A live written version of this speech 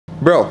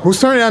Bro, who's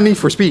turning on Need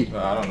for Speed?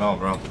 I don't know,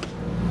 bro.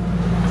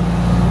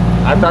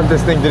 I thought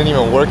this thing didn't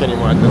even work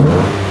anymore at this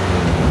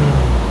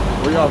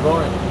point. Where y'all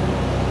going?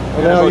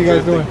 What the hell are you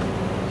guys doing?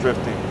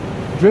 Drifting.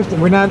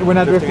 Drifting? We're not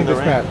drifting this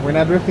path. We're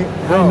not drifting.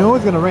 No. I know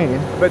it's gonna rain.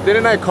 But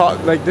didn't I call,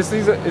 like, this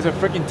is a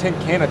freaking tin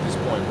can at this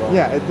point, bro.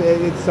 Yeah,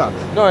 it sucks.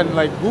 No, and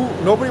like,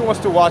 nobody wants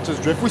to watch us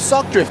drift. We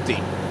suck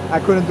drifting. I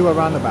couldn't do a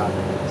roundabout.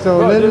 So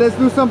Bro, let's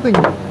do something.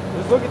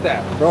 Just look at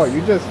that. Bro, you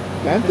just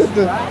dented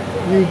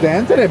you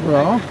dented it,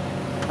 bro.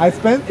 I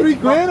spent $3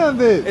 grand on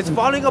this. It's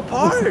falling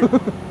apart.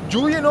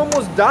 Julian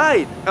almost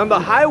died on the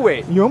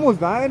highway. You almost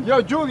died?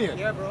 Yo, Julian.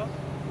 Yeah, bro.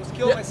 Almost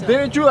killed myself.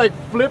 Didn't you like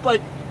flip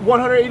like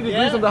 180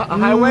 degrees on the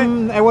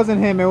highway? It wasn't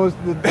him. It was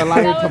the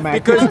liar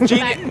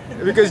tomato.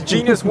 Because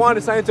Genius Juan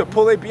decided to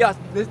pull ABS.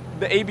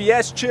 The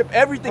ABS chip,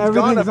 everything's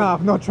gone. Everything's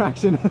off. No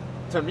traction.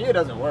 To me, it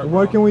doesn't work.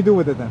 What can we do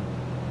with it then?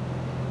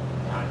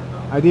 I don't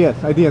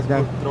know. Ideas,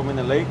 guys. Throw them in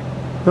the lake.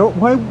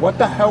 Why? What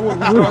the hell would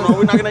we I do? don't know.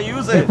 We're not gonna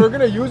use it. If we're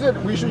gonna use it,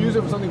 we should use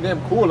it for something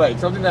damn cool, like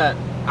something that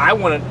I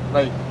want to.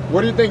 Like,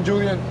 what do you think,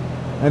 Julian?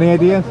 Any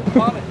ideas?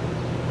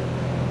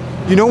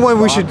 You know what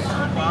we should?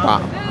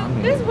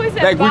 This was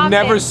Like, we've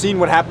never seen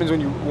what happens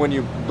when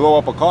you blow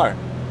up a car.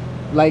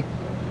 Like,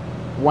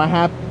 what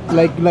happened?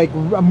 Like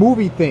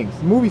movie things,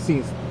 movie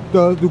scenes.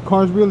 Do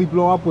cars really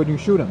blow up when you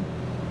shoot them?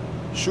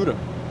 Shoot him.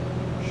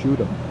 Shoot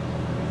them.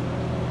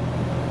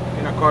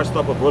 Can a car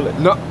stop a bullet?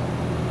 No.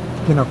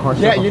 Can a car?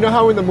 Yeah, you know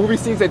how in the movie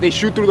scenes that they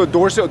shoot through the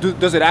door sill?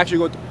 Does it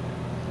actually go?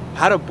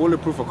 How to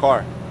bulletproof a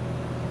car?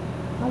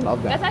 I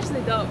love that. That's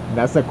actually dope.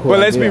 That's a cool. But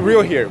let's be idea.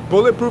 real here.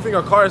 Bulletproofing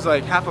a car is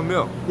like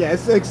 $500,000. Yeah,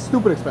 it's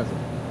stupid expensive.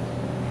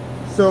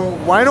 So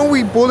why don't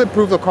we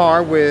bulletproof the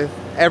car with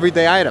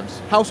everyday items,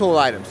 household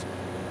items?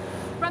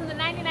 From the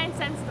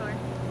 99-cent store.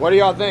 What do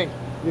y'all think?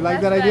 You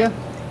like That's that idea?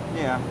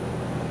 Yeah.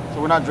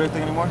 So we're not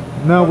drifting anymore?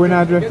 No, we're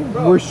not drifting.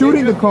 We're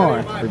shooting the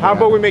car. How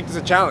about we make this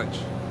a challenge?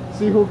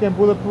 See who can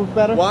bulletproof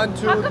better? 1,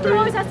 2, How come there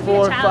always has to 3, be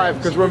a 4, 5. challenge?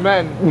 Because we're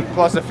men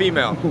plus a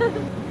female.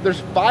 There's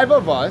 5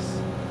 of us.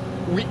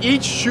 We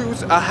each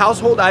choose a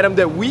household item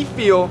that we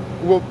feel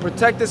will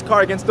protect this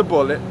car against the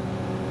bullet.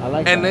 I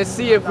like And that. let's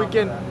see if we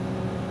can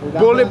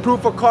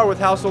bulletproof a car with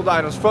household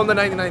items from the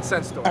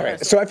 99-cent store.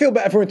 Alright, so I feel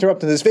bad for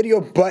interrupting this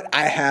video, but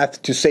I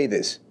have to say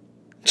this.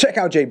 Check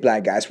out Jade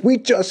Black, guys. We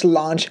just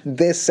launched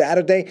this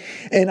Saturday,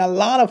 and a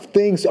lot of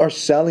things are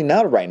selling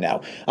out right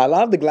now. A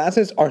lot of the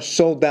glasses are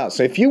sold out.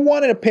 So if you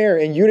wanted a pair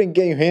and you didn't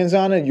get your hands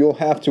on it, you'll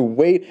have to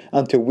wait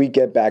until we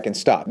get back in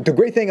stock. The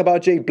great thing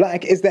about Jade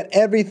Black is that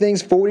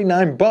everything's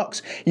 49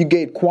 bucks. You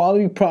get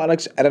quality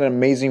products at an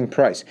amazing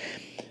price.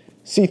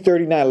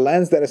 C39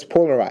 lens that is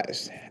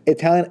polarized,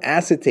 Italian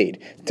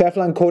acetate,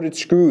 Teflon coated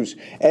screws,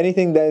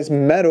 anything that is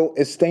metal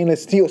is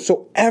stainless steel.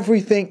 So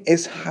everything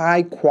is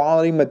high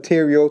quality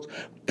materials,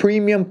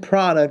 premium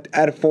product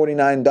at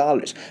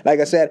 $49.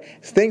 Like I said,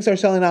 things are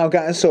selling out,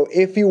 guys. So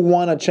if you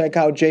want to check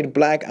out Jade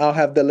Black, I'll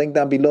have the link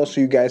down below so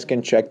you guys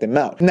can check them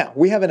out. Now,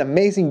 we have an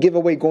amazing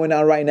giveaway going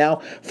on right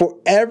now. For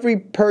every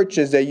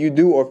purchase that you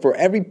do or for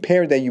every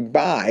pair that you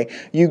buy,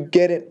 you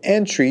get an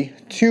entry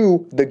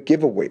to the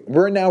giveaway.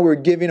 Right now, we're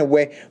giving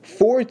away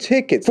 4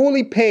 tickets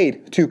fully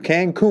paid to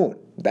Cancun.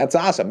 That's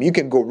awesome. You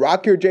can go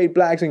rock your Jade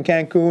Blacks in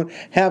Cancun,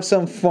 have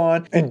some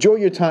fun, enjoy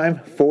your time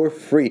for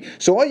free.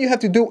 So all you have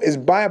to do is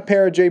buy a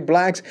pair of Jade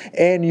Blacks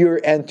and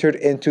you're entered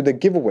into the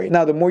giveaway.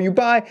 Now, the more you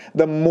buy,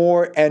 the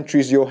more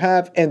entries you'll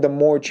have and the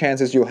more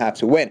chances you'll have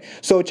to win.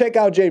 So check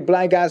out Jade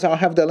Black, guys. I'll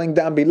have the link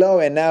down below.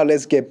 And now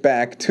let's get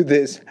back to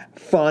this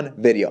fun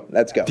video.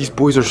 Let's go. These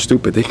boys are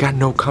stupid. They got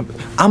no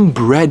company. I'm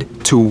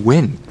bred to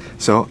win.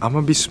 So I'm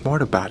going to be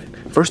smart about it.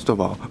 First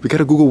of all, we got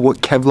to Google what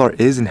Kevlar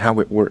is and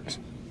how it works.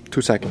 2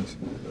 seconds.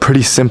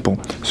 Pretty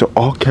simple. So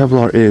all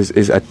Kevlar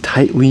is a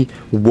tightly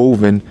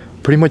woven,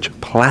 pretty much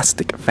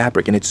plastic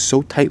fabric, and it's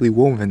so tightly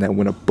woven that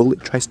when a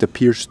bullet tries to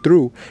pierce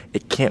through,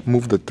 it can't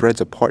move the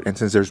threads apart, and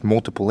since there's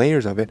multiple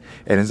layers of it,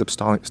 it ends up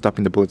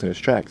stopping the bullet in its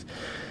tracks.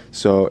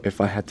 So if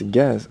I had to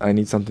guess, I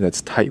need something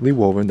that's tightly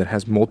woven, that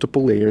has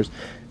multiple layers,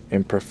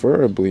 and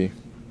preferably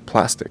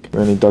plastic. We're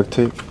gonna need duct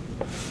tape.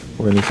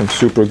 We're gonna need some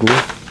super glue.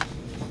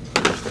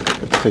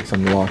 Let's take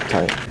some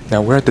Loctite.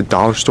 Now we're at the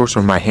dollar store,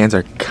 so my hands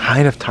are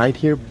kind of tied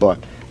here, but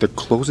the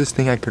closest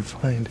thing I could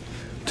find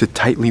to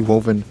tightly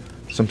woven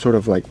some sort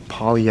of like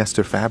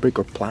polyester fabric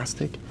or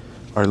plastic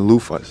are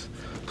loofahs.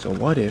 So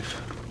what if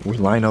we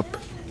line up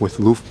with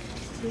loofah?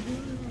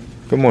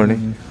 Good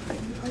morning.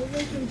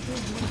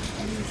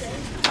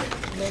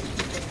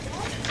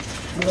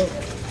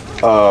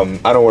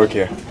 I don't work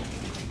here.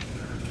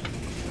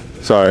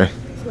 Sorry.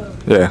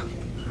 Yeah.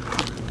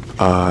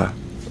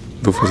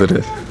 Loofahs it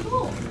is.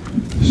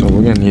 So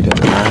we're gonna need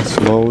an ass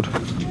load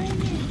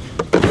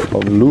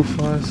of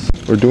loofahs.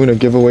 We're doing a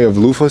giveaway of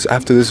loofahs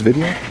after this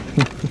video.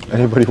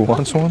 Anybody who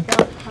wants one,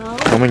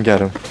 come and get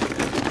them.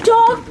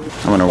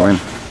 I'm gonna win.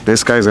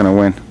 This guy's gonna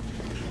win.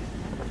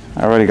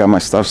 I already got my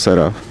stuff set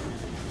up.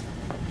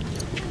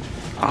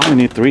 I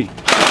only need 3.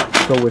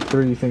 So with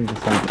 3 things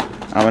inside.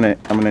 I'm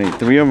gonna need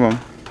 3 of them.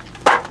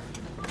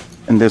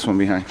 And this one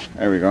behind.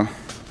 There we go.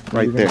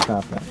 Right there.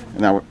 Stop that.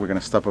 Now we're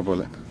gonna stop a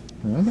bullet.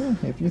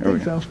 Okay, if you There we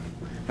think go. so.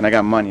 And I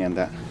got money on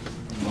that.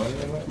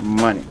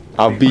 Money.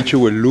 I'll beat you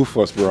with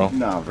loofahs, bro.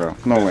 No, bro.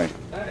 No way.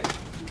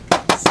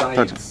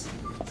 Science.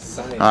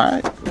 All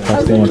right.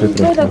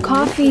 Try the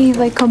coffee,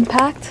 like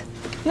compact.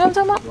 You know what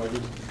I'm talking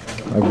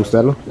about? Like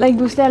Bustelo? Like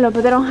Bustelo,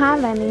 but they don't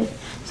have any.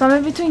 So I'm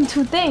in between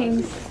two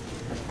things.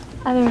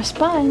 Either a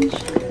sponge.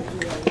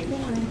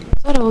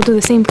 Soda will do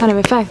the same kind of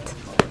effect.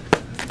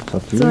 It's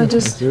up to So you. I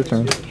just- It's your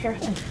turn.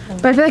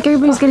 But I feel like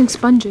everybody's getting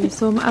sponges,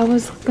 so I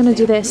was gonna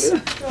do this.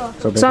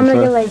 So I'm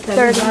gonna get like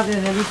 30.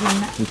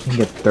 You can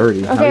get 30.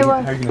 Okay, how you,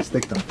 well- how are you gonna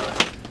stick them?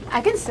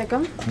 I can stick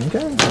them.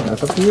 Okay,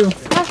 that's up to you.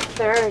 Not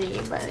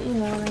 30, but you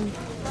know.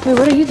 Like... Wait,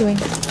 what are you doing?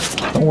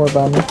 Don't worry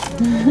about me.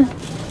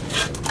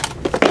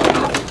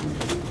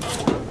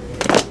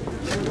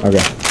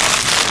 Okay.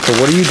 So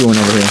what are you doing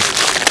over here?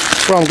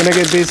 Bro, I'm gonna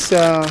get these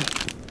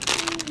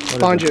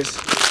sponges,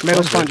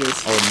 metal sponges.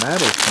 Oh,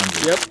 metal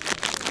sponges. Yep.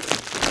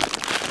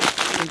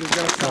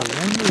 So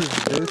when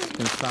does this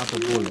can stop a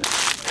bullet?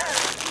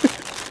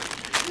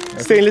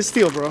 Stainless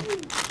steel, bro.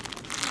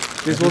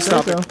 This will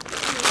stop it. You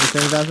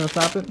think that's gonna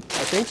stop it?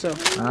 I think so.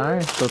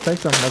 Alright, so take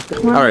some. Let's go.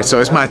 Alright, so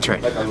it's my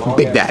turn.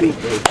 Big Daddy.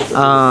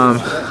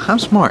 I'm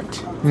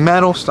smart.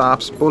 Metal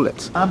stops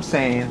bullets. I'm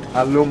saying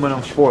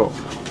aluminum foil.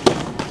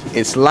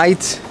 It's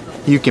light.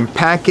 You can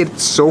pack it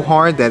so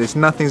hard that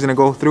nothing's gonna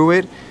go through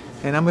it,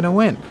 and I'm gonna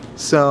win.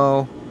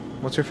 So,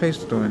 what's your face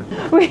doing?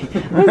 Wait,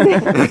 but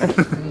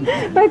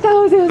I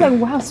thought Jose was like,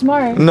 wow,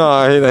 smart.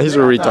 No, he's a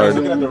retard.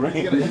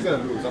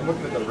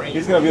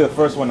 He's gonna be the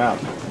first one out.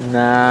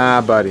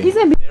 Nah, buddy. He's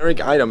gonna be.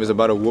 Generic item is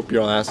about to whoop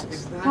your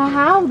asses.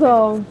 How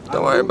though?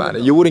 Don't worry about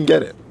it. You wouldn't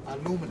get it.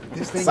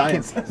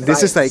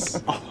 This is like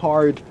a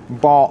hard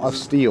ball of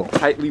steel.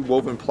 Tightly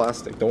woven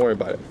plastic. Don't worry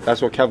about it.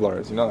 That's what Kevlar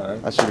is. You know that,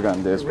 right? I should have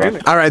gotten this, bro.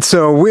 Alright,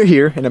 so we're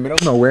here in the middle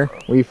of nowhere.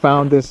 We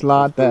found this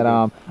lot that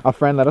a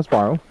friend let us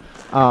borrow.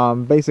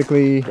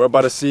 Basically, We're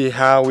about to see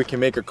how we can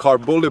make a car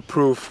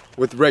bulletproof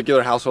with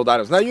regular household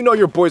items. Now you know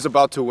your boy's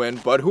about to win,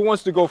 but who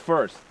wants to go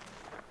first?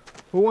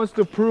 Who wants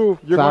to prove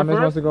you're Thomas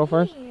going wants first? to go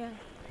first?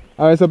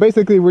 Alright, so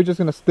basically we're just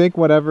gonna stick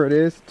whatever it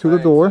is to the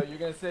door. So you're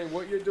gonna say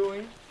what you're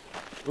doing.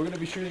 We're gonna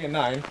be shooting a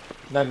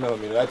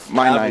 9mm. That's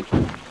My average,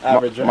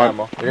 average My-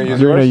 ammo. You're gonna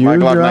use You're gonna yours? My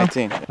use Glock your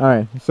 19.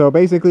 Alright, so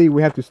basically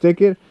we have to stick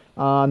it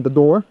on the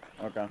door.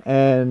 Okay.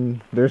 And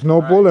there's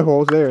no bullet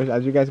holes there,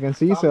 as you guys can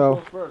see,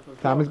 so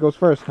Thomas goes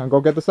first. And go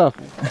get the stuff.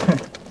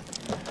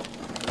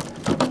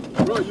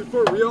 Bro, you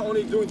for real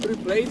only doing 3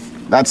 plates?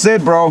 That's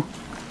it, bro.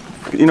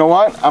 You know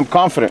what? I'm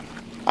confident.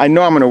 I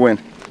know I'm gonna win.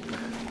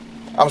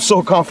 I'm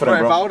so confident,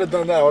 Bro, if I bro. would have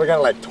done that, I would have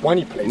got like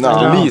 20 plates. No.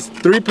 At least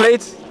 3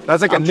 plates?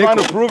 That's like I'm a trying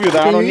nickel. to prove you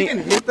that I don't need.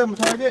 hit the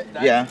target?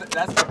 Yeah.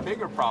 That's the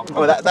bigger problem.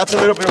 Oh, that's a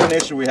little bit of an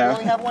issue we You have.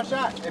 only have one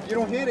shot. If you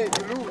don't hit it,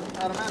 you lose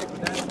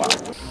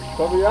automatically.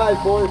 Cover your eyes,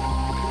 boys.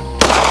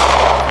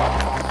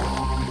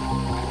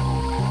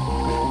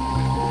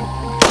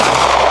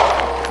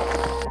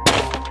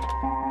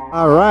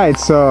 Alright,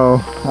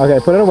 so, okay,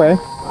 put it away.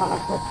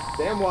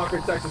 Damn Walker,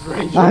 Texas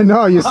Ranger. I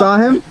know, you saw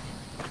him?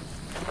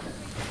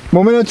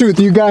 Moment of truth,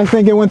 do you guys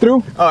think it went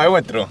through? Oh, I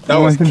went through. That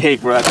was cake,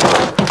 bro.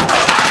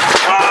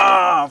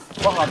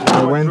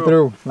 It went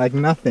through like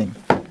nothing.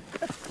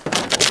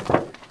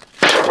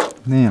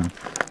 Damn.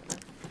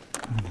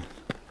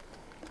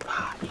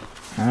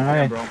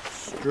 Alright.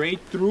 Straight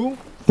through,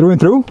 Through and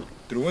through?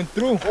 through and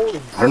through.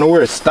 I don't know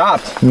where it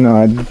stopped.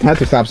 No, it had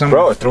to stop somewhere.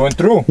 Bro, through and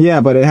through.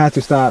 Yeah, but it had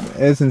to stop.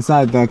 It's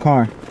inside the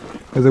car.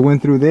 Because it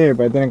went through there,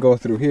 but it didn't go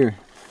through here.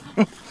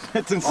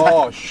 It's inside.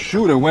 Oh,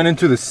 shoot. It went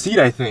into the seat,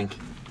 I think.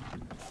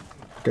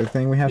 Good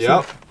thing we have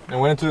Yep. some. It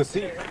went into the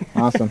seat.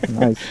 Awesome,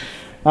 nice.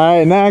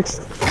 Alright, next.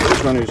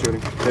 Which one are you shooting?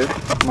 This?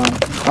 Mine.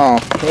 Oh,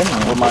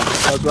 Well,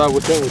 that's what I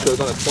was saying. It was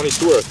on a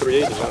 22 or a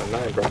 380, not a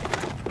 9,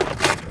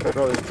 bro.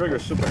 bro, this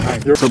trigger's super high.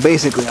 So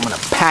basically, I'm gonna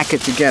pack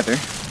it together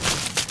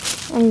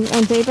And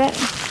tape it?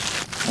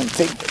 and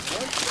take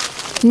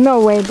it.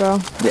 No way, bro.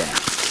 Yeah.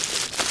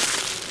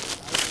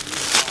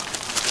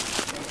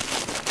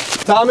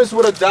 Thomas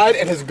would have died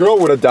and his girl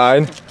would have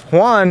died.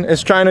 Juan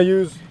is trying to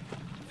use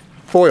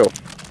Foil.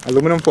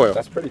 Aluminum foil.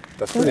 That's pretty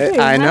Pretty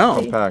I know.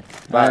 hefty. packed.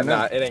 I But know.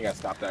 nah, it ain't gonna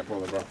stop that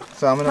bullet, bro.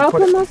 So I'm gonna Help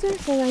put him, it. Master,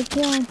 so like,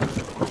 yeah.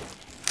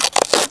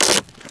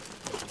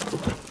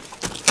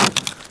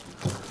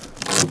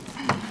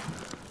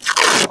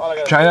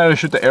 Try not to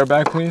shoot the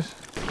airbag, please.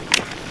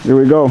 Here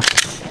we go.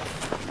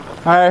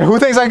 Alright, who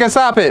thinks I can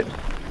stop it?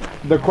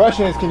 The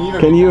question is, can you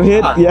even Can you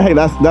hit? Yeah,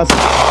 that's.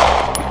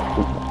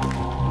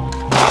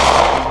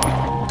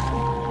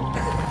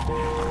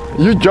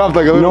 You jumped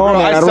like a little No, girl.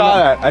 man, I I don't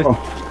saw know.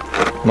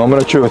 that.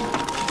 Moment of truth.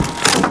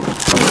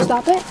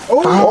 Stop it?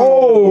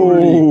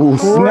 Oh,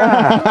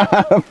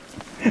 snap!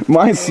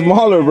 Mine's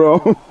smaller, bro.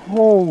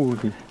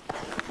 Holy.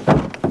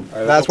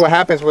 That's what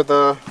happens with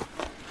the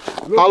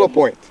hollow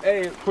point.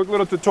 Hey, quick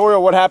little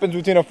tutorial. What happens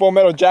between a full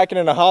metal jacket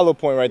and a hollow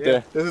point right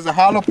there? This is a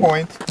hollow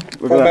point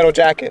Look full at that. metal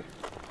jacket.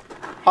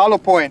 Hollow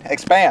point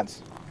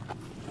expands.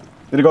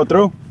 Did it go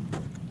through?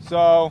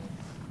 So,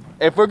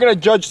 if we're gonna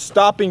judge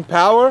stopping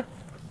power,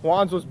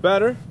 Juan's was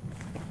better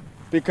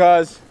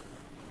because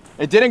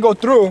it didn't go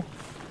through,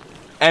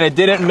 and it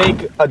didn't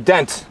make a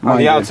dent on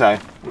the outside.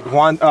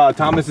 Juan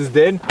Thomas's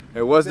did.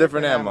 It was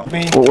different ammo.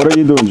 Well, what are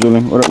you doing,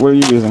 Julian? What are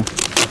you using?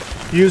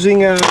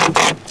 Using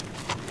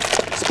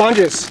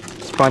sponges.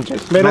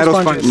 Sponges. Metal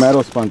sponges.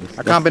 Metal sponges.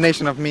 A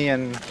combination of me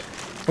and...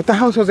 What the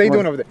hell is Jose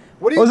doing over there?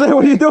 What are you... Jose,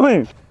 what are you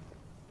doing?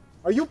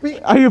 Are you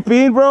peeing? Are you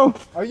peeing, bro?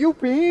 Are you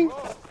peeing?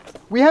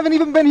 We haven't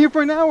even been here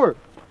for an hour.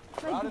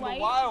 Out in the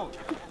wild.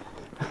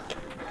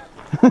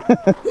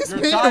 He's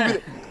peeing over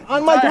there.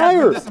 On my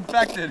tire.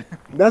 Disinfected.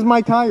 That's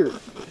my tire.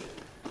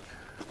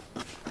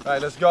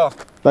 Alright, let's go.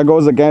 That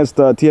goes against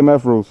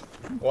TMF rules.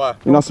 What?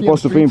 You're not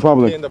supposed to pee in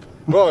public.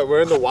 Bro,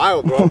 we're in the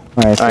wild, bro.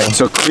 Alright,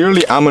 So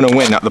clearly I'm gonna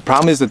win. Now the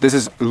problem is that this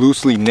is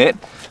loosely knit.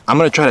 I'm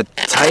gonna try to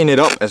tighten it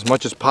up as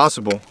much as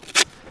possible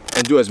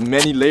and do as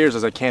many layers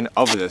as I can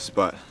of this,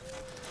 but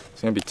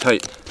it's gonna be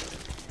tight.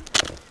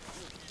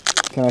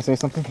 Can I say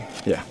something?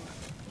 Yeah.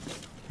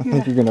 I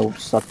think you're gonna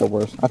suck the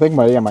worst. I think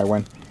Maria might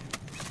win.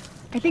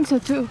 I think so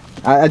too.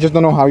 I just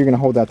don't know how you're gonna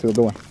hold that to the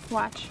door.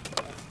 Watch.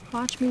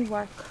 Watch me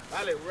work.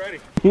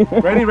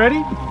 Ready,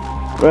 ready?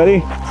 ready?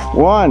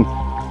 1,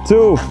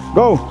 2,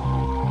 go.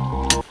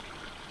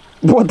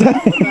 What the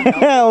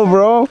hell,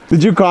 bro?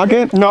 Did you cock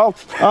it? No.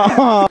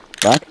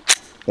 Back.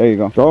 There you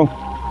go. Go.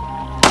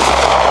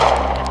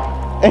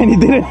 And he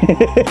didn't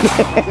hit.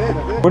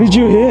 What did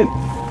you hit?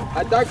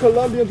 I thought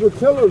Colombians were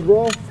killers,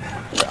 bro.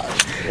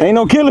 Ain't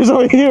no killers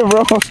over here,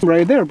 bro.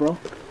 Right there, bro.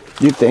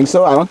 You think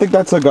so? I don't think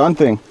that's a gun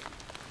thing.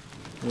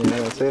 Yeah,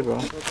 that's it, bro.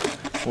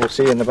 We'll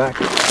see in the back.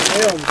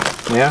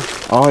 Yeah.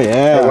 Oh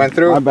yeah. It went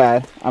through. My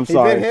bad. I'm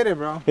sorry. He did hit it,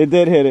 bro. It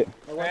did hit it.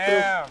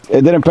 Damn.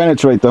 It didn't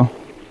penetrate though.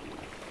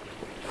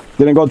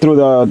 Didn't go through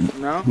the.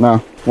 No?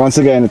 No. Once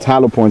again, it's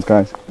hollow points,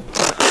 guys.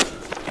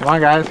 Come on,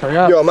 guys, hurry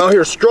up. Yo, I'm out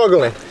here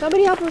struggling.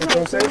 Somebody help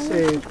us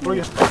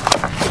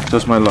out.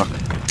 Just my luck.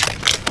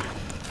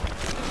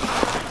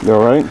 You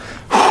alright?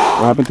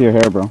 What happened to your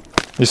hair, bro?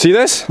 You see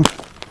this?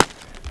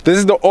 This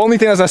is the only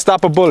thing that's gonna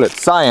stop a bullet.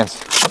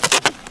 Science.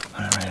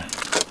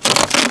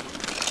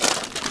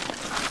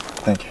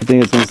 Thank you. You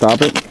think it's gonna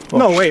stop it?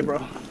 No way, bro.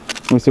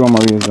 Let me see what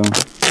Maria's doing.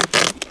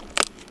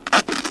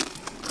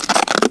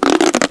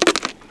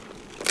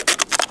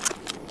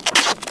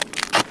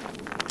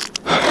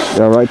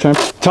 You alright, champ?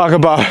 Talk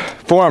about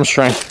forearm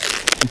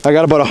strength. I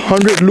got about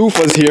 100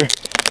 loofahs here,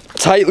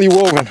 tightly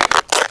woven.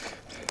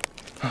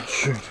 Oh,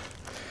 shoot.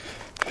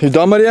 You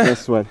done, Maria?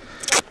 Yes, sweat.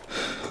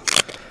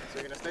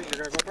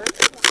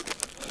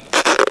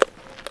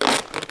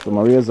 So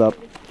Maria's up.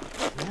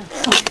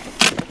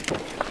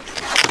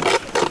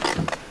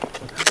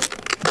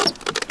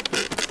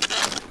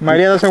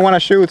 Maria doesn't want to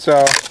shoot,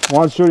 so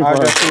One shooting I'll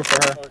for just her. shoot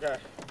for her.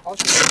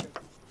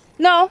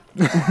 No.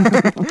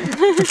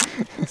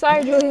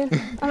 Sorry, Julian.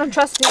 I don't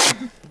trust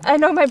you. I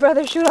know my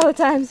brothers shoot all the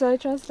time, so I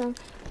trust them.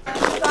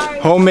 Sorry.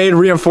 Homemade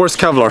reinforced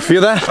Kevlar.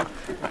 Feel that?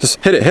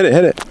 Just hit it, hit it,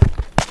 hit it.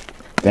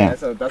 Damn.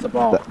 That's a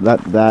ball.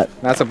 That.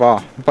 That's a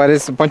ball. But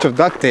it's a bunch of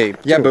duct tape.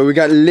 Yeah, but we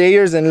got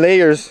layers and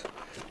layers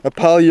of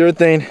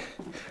polyurethane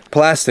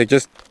plastic.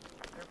 Just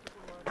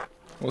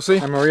we'll see.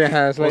 And Maria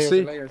has We'll layers see.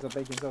 and layers of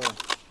baking soda.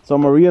 So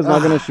Maria's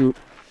not gonna shoot.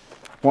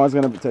 Juan's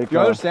gonna take. You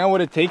understand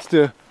what it takes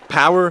to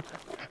power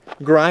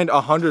grind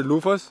 100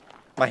 loofahs?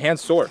 My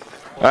hand's sore.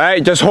 All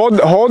right, just hold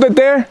it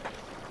there.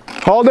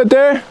 Hold it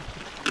there.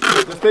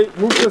 Just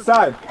move to the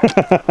side.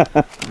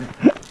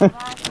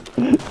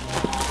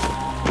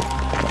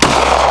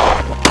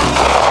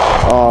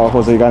 Oh,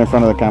 Jose, you got in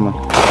front of the camera.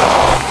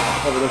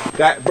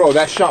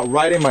 That shot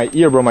right in my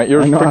ear, bro. My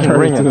ear's I know, I freaking heard it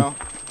ringing. too.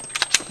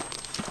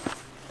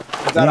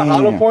 Is that a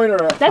hollow point or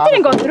a... That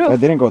didn't go through. That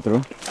didn't go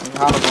through.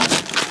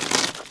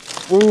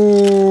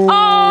 Ooh.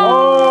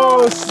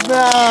 Oh!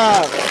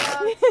 snap!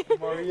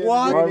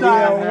 What Maria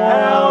the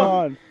hell?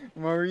 won.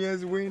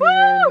 Maria's winning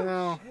right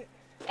now.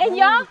 And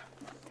y'all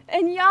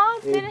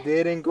It didn't.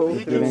 didn't go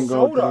It through. didn't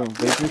go through.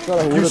 Baking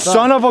soda, who You would've thought?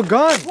 son of a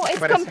gun! Well, it's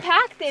But it's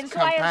compacted, so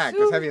I Compact. It's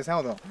assume. heavy as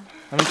hell, though.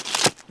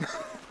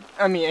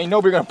 I mean, ain't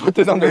nobody gonna put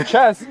this on their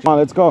chest. Come on,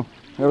 let's go.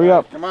 Hurry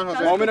up. Come on,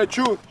 Jose. Moment of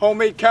truth,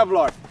 homemade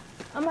Kevlar.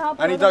 I'm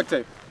helping. I need duct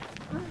tape.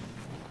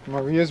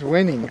 Maria's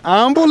winning.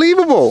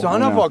 Unbelievable.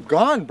 Son of a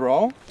gun,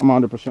 bro. I'm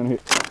 100%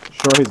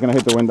 sure he's gonna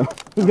hit the window.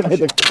 He's gonna hit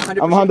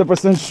the. I'm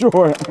 100%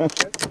 sure.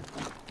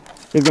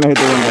 He's gonna hit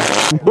the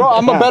window. Bro,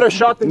 I'm a better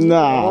shot than you.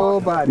 Nah.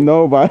 Nobody.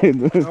 Nobody.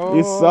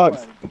 He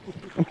sucks.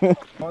 You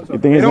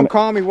think They he's don't gonna?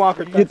 call me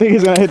Walker. You think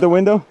he's gonna hit the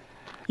window?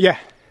 Yeah.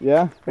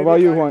 Yeah. What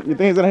about you, Juan? You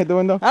think he's gonna hit the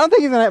window? I don't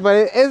think he's gonna,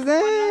 but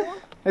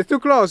it's too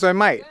close, so it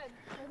might.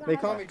 They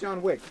call me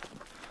John Wick.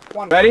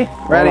 Ready?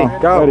 Ready, Hold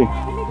on. go. Ready.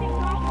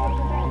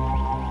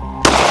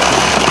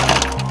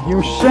 You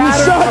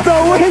Shut the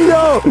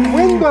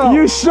window!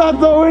 You shut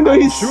the window.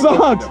 He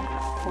sucked.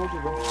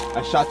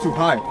 I shot too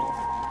high.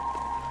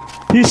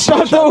 He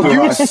shut the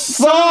window. You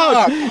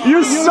suck.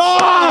 You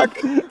suck.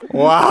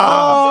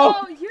 Wow.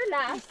 Oh, you're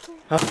last.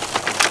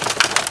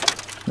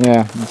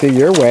 Yeah, see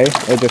your way.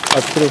 It just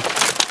cuts through.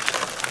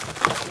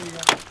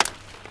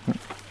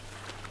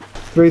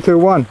 3, 2,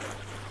 1.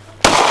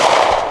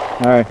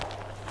 All right.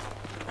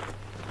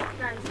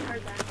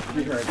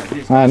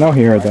 I know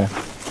he heard that.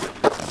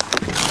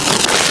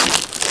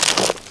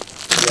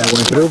 It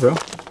went through, bro.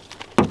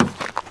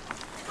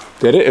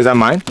 Did it? Is that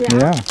mine?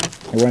 Yeah,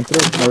 it went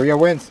through. Maria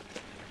wins.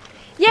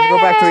 Yay! Let's go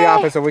back to the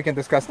office so we can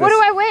discuss this. What do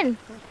I win?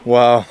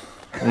 Wow.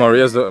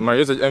 Maria's the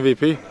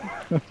MVP.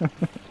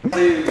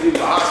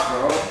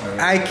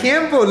 I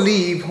can't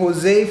believe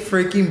Jose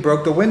freaking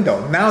broke the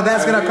window. Now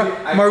that's gonna come.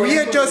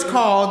 Maria just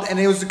called and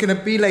it was gonna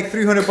be like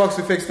 $300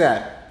 to fix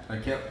that.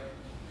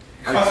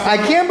 I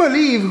can't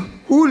believe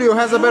Julio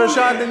has a better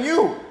shot than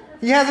you.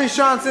 He hasn't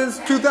shot since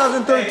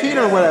 2013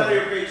 or whatever.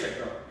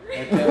 I'm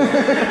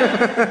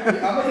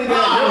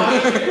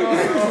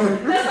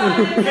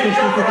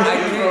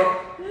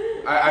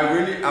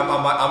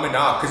in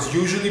awe because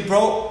usually,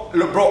 bro,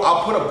 look, bro,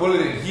 I'll put a bullet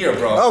in here,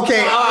 bro.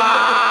 Okay.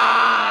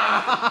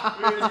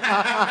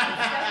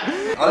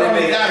 I'll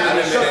admit it.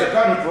 Shut the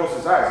gun and close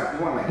his eyes if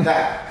you want like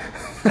that.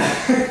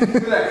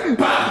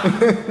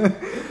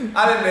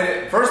 I'll admit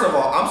it. First of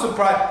all, I'm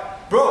surprised,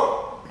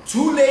 bro.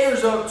 2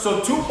 layers of,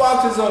 so 2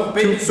 boxes of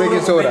baking soda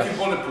will make you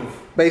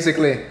bulletproof.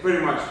 Basically.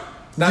 Pretty much.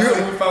 That's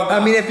what we found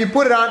out. I mean, if you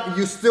put it on,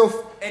 you still.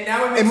 And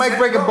now it might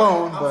break a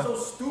bone. I'm so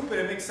stupid.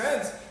 It makes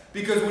sense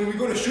because when we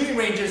go to shooting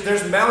ranges,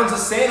 there's mounds of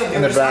sand on the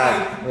other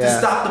side to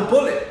stop the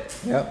bullet.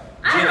 Yep.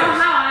 I don't know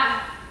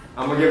how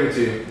I'm gonna give it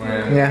to you,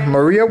 Maria. Yeah,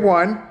 Maria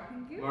won.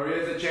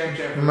 Maria's the champ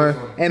for this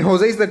one. And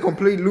Jose's the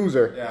complete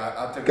loser. Yeah,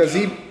 I'll take it. Because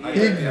he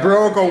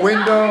broke a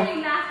window.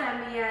 He laughed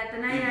at me at the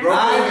night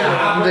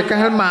Ya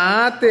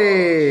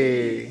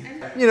calmate.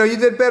 You know, you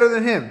did better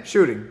than him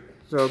shooting.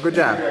 So good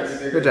job.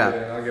 Good job.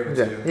 Good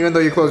job. Even though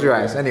you close your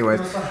eyes. Anyways.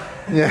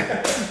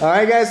 Yeah.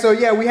 Alright guys, so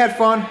yeah, we had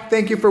fun.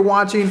 Thank you for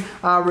watching.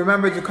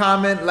 Remember to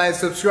comment, like,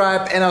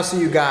 subscribe, and I'll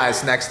see you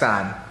guys next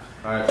time.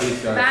 Alright,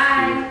 peace guys.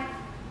 Bye.